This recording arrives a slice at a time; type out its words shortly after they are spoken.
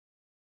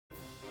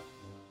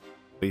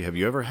Have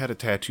you ever had a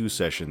tattoo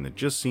session that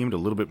just seemed a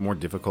little bit more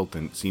difficult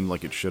than it seemed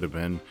like it should have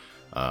been?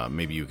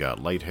 Maybe you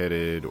got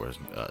lightheaded or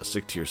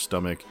sick to your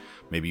stomach.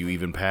 Maybe you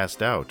even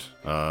passed out.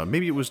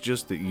 Maybe it was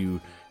just that you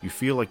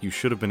feel like you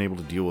should have been able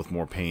to deal with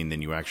more pain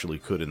than you actually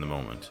could in the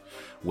moment.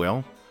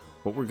 Well,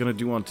 what we're going to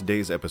do on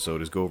today's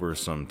episode is go over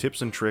some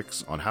tips and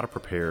tricks on how to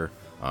prepare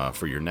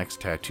for your next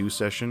tattoo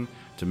session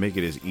to make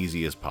it as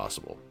easy as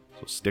possible.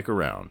 So stick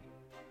around.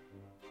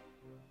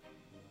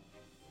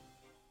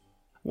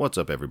 What's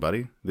up,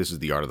 everybody? This is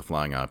the Art of the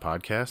Flying Eye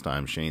podcast.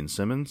 I'm Shane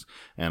Simmons,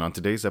 and on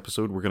today's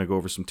episode, we're going to go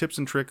over some tips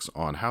and tricks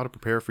on how to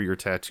prepare for your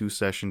tattoo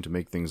session to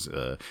make things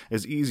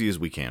as easy as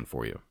we can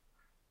for you.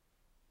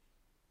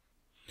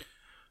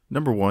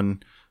 Number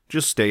one,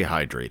 just stay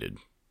hydrated.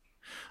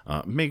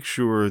 Make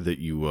sure that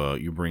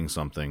you bring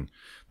something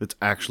that's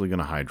actually going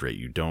to hydrate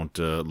you. Don't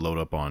load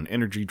up on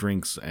energy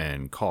drinks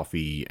and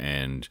coffee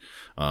and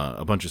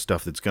a bunch of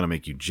stuff that's going to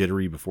make you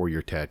jittery before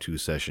your tattoo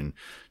session.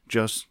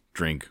 Just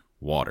drink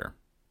water.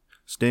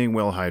 Staying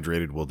well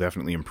hydrated will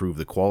definitely improve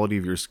the quality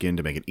of your skin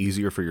to make it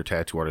easier for your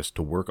tattoo artist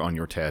to work on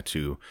your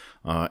tattoo,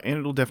 and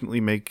it'll definitely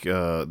make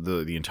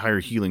the entire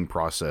healing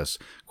process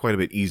quite a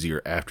bit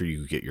easier after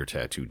you get your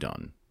tattoo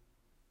done.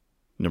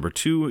 Number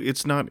two,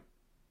 it's not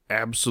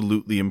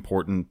absolutely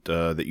important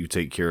that you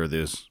take care of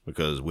this,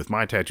 because with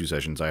my tattoo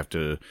sessions, I have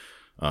to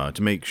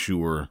make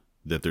sure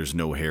that there's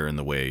no hair in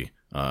the way.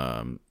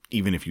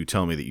 Even if you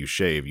tell me that you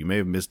shave, you may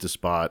have missed a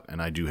spot, and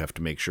I do have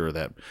to make sure of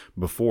that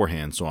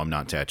beforehand so I'm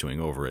not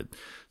tattooing over it.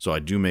 So I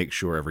do make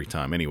sure every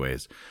time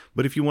anyways.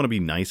 But if you want to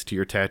be nice to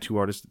your tattoo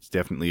artist, it's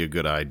definitely a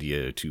good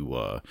idea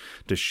to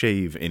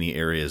shave any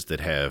areas that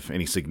have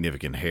any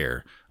significant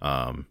hair.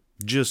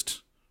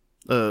 Just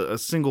a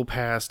single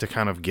pass to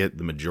kind of get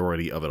the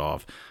majority of it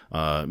off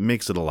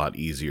makes it a lot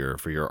easier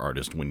for your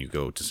artist when you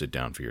go to sit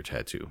down for your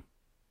tattoo.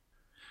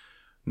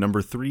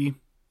 Number three,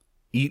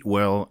 eat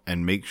well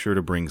and make sure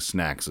to bring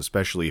snacks,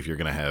 especially if you're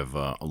going to have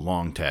a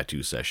long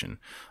tattoo session.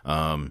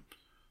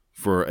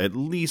 For at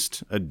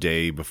least a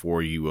day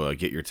before you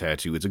get your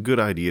tattoo, it's a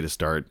good idea to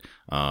start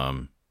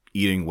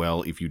eating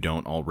well if you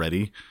don't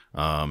already.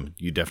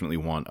 You definitely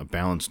want a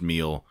balanced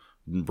meal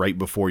right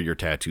before your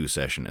tattoo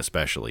session,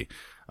 especially.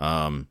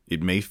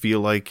 It may feel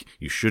like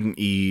you shouldn't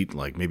eat,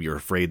 like maybe you're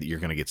afraid that you're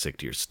going to get sick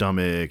to your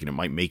stomach and it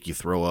might make you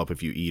throw up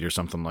if you eat or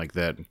something like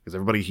that, because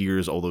everybody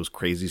hears all those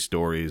crazy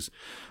stories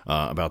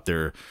about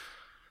their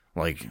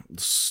like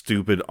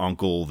stupid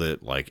uncle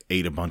that like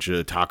ate a bunch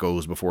of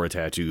tacos before a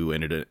tattoo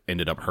and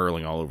ended up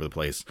hurling all over the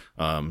place.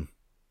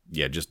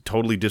 Yeah, just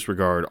totally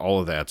disregard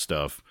all of that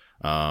stuff.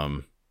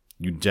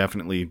 You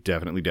definitely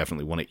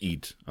want to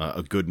eat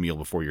a good meal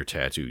before your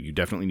tattoo. You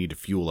definitely need to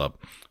fuel up.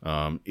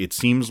 It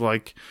seems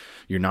like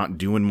you're not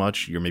doing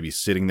much. You're maybe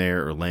sitting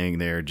there or laying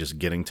there just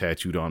getting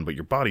tattooed on, but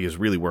your body is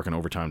really working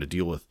overtime to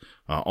deal with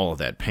all of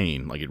that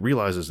pain. Like, it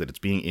realizes that it's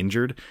being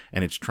injured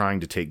and it's trying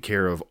to take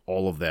care of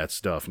all of that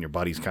stuff, and your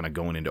body's kind of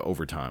going into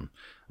overtime.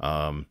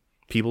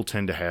 People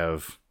tend to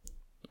have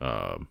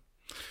a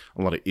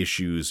lot of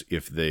issues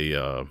if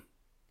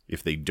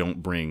they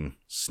don't bring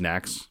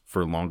snacks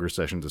for longer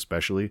sessions,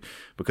 especially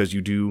because you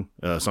do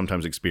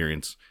sometimes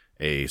experience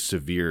a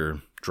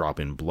severe drop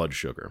in blood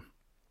sugar.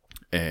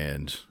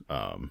 And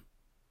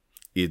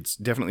it's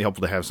definitely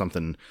helpful to have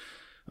something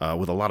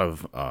with a lot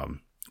of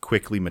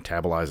quickly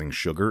metabolizing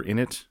sugar in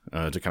it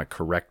to kind of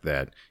correct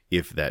that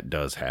if that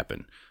does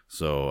happen.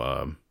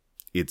 So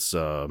it's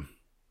kind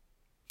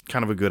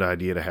of a good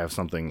idea to have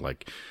something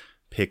like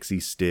Pixie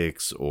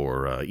Sticks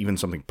or even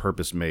something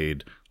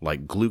purpose-made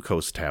like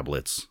glucose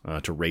tablets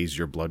to raise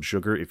your blood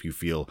sugar if you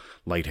feel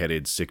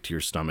lightheaded, sick to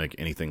your stomach,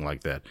 anything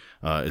like that.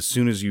 As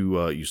soon as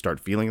you start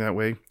feeling that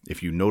way,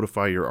 if you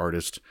notify your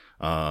artist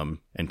and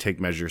take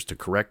measures to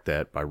correct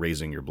that by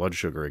raising your blood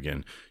sugar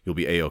again, you'll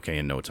be A-okay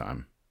in no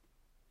time.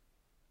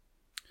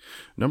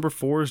 Number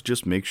four is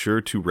just make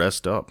sure to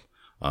rest up.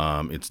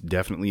 It's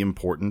definitely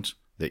important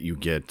that you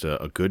get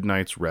a good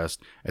night's rest,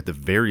 at the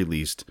very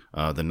least,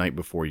 the night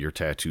before your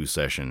tattoo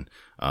session.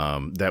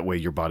 That way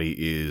your body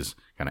is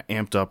kind of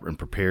amped up and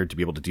prepared to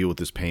be able to deal with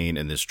this pain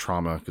and this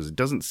trauma, because it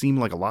doesn't seem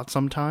like a lot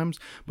sometimes,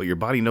 but your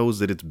body knows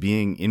that it's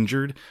being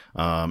injured,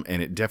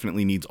 and it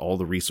definitely needs all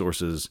the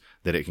resources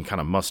that it can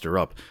kind of muster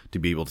up to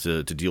be able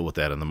to deal with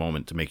that in the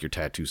moment to make your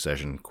tattoo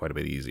session quite a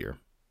bit easier.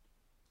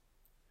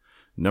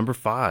 Number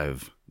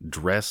five,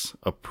 dress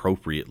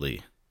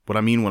appropriately. What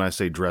I mean when I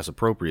say dress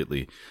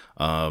appropriately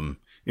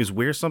is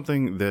wear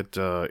something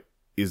that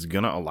is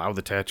going to allow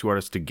the tattoo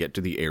artist to get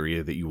to the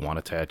area that you want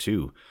to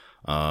tattoo.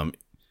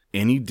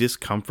 Any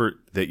discomfort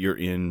that you're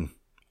in,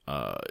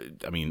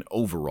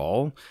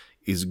 overall,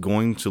 is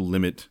going to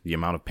limit the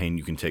amount of pain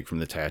you can take from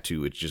the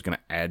tattoo. It's just going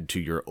to add to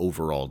your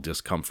overall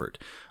discomfort.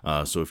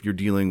 So if you're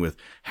dealing with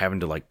having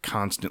to like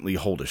constantly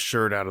hold a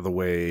shirt out of the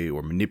way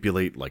or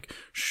manipulate like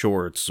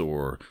shorts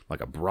or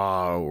like a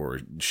bra or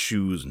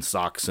shoes and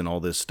socks and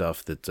all this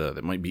stuff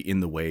that might be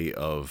in the way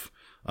of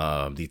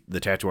the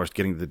tattoo artist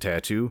getting the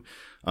tattoo,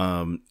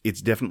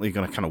 it's definitely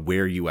going to kind of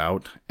wear you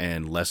out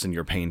and lessen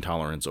your pain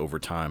tolerance over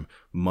time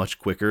much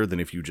quicker than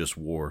if you just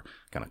wore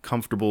kind of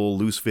comfortable,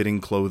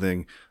 loose-fitting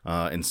clothing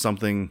and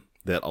something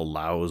that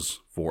allows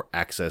for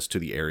access to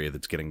the area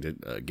that's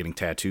getting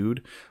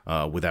tattooed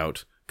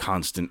without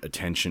constant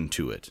attention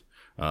to it.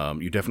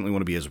 You definitely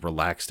want to be as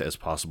relaxed as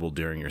possible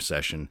during your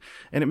session,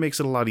 and it makes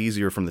it a lot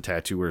easier from the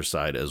tattooer's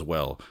side as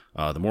well.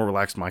 The more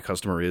relaxed my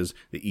customer is,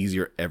 the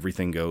easier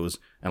everything goes,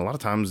 and a lot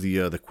of times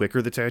the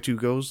quicker the tattoo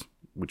goes,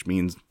 which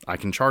means I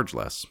can charge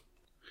less.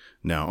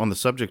 Now, on the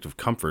subject of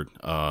comfort,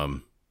 a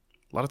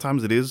lot of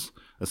times it is,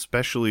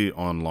 especially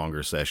on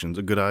longer sessions,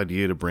 a good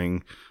idea to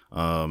bring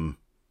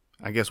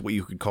I guess what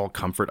you could call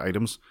comfort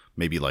items,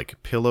 maybe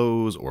like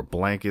pillows or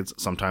blankets.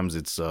 Sometimes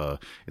it's kind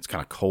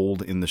of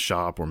cold in the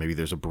shop, or maybe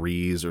there's a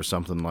breeze or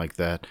something like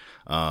that.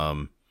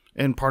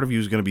 And part of you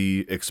is going to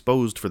be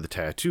exposed for the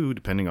tattoo,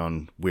 depending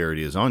on where it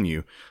is on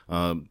you.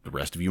 The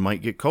rest of you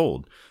might get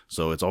cold.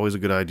 So it's always a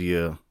good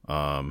idea,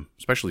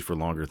 especially for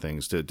longer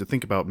things, to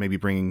think about maybe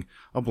bringing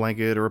a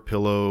blanket or a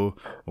pillow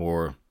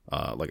or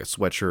like a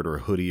sweatshirt or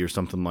a hoodie or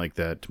something like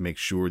that, to make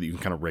sure that you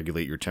can kind of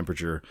regulate your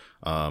temperature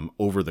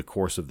over the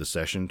course of the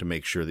session to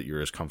make sure that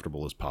you're as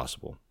comfortable as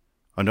possible.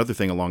 Another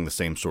thing along the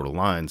same sort of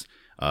lines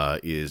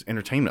is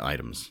entertainment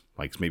items,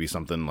 like maybe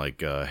something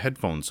like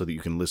headphones so that you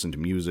can listen to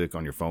music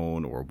on your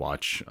phone or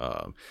watch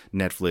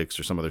Netflix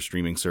or some other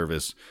streaming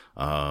service,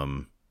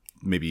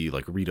 maybe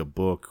like read a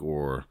book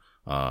or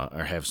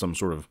have some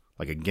sort of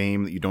like a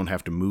game that you don't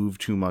have to move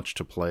too much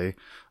to play.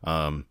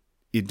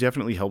 It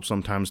definitely helps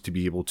sometimes to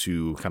be able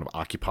to kind of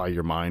occupy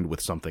your mind with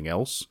something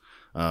else.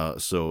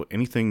 So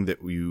anything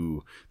that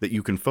you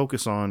can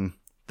focus on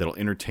that'll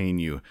entertain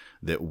you,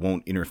 that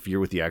won't interfere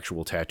with the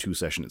actual tattoo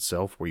session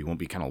itself, where you won't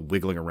be kind of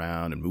wiggling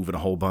around and moving a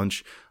whole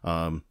bunch,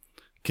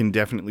 can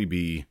definitely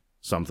be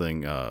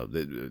something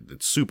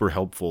that's super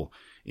helpful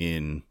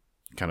in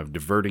kind of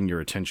diverting your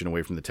attention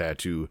away from the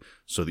tattoo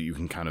so that you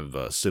can kind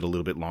of sit a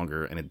little bit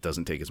longer and it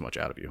doesn't take as much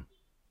out of you.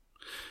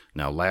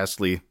 Now,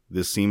 lastly,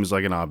 this seems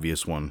like an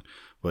obvious one,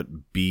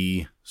 but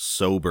be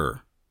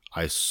sober.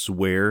 I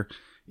swear,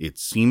 it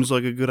seems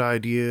like a good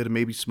idea to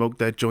maybe smoke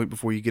that joint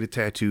before you get a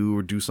tattoo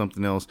or do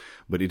something else,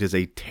 but it is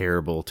a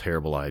terrible,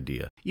 terrible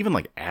idea. Even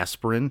like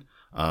aspirin,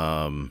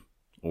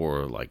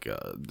 or like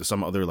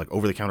some other like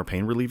over-the-counter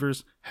pain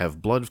relievers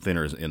have blood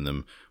thinners in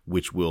them,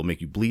 which will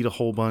make you bleed a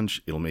whole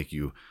bunch. It'll make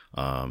you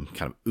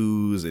kind of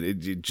ooze, and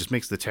it just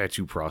makes the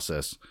tattoo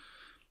process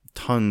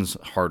tons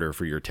harder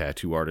for your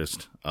tattoo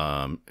artist,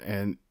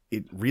 and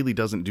it really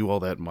doesn't do all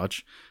that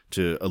much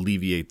to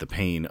alleviate the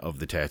pain of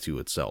the tattoo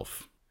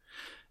itself.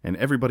 And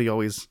everybody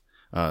always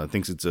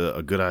thinks it's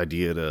a good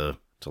idea to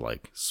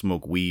like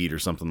smoke weed or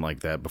something like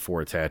that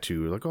before a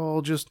tattoo. Like, oh,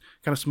 I'll just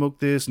kind of smoke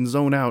this and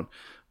zone out.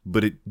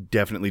 But it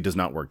definitely does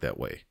not work that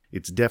way.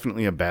 It's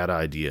definitely a bad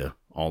idea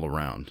all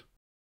around.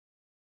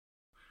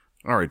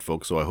 All right,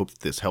 folks, so I hope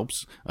that this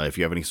helps. If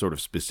you have any sort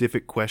of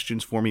specific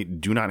questions for me,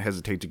 do not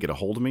hesitate to get a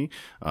hold of me.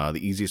 The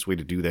easiest way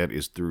to do that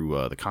is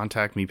through the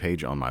Contact Me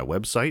page on my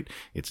website.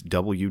 It's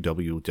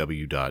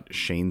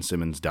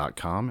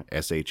www.shaynesimmons.com,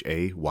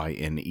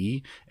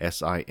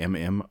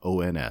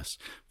 ShaneSimmons.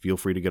 Feel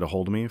free to get a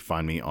hold of me.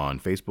 Find me on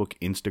Facebook,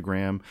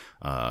 Instagram,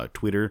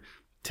 Twitter,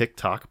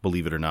 TikTok,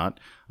 believe it or not,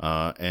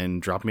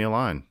 and drop me a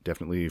line.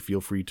 Definitely feel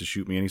free to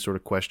shoot me any sort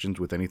of questions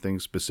with anything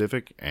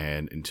specific.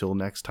 And until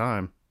next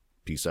time,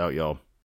 peace out, y'all.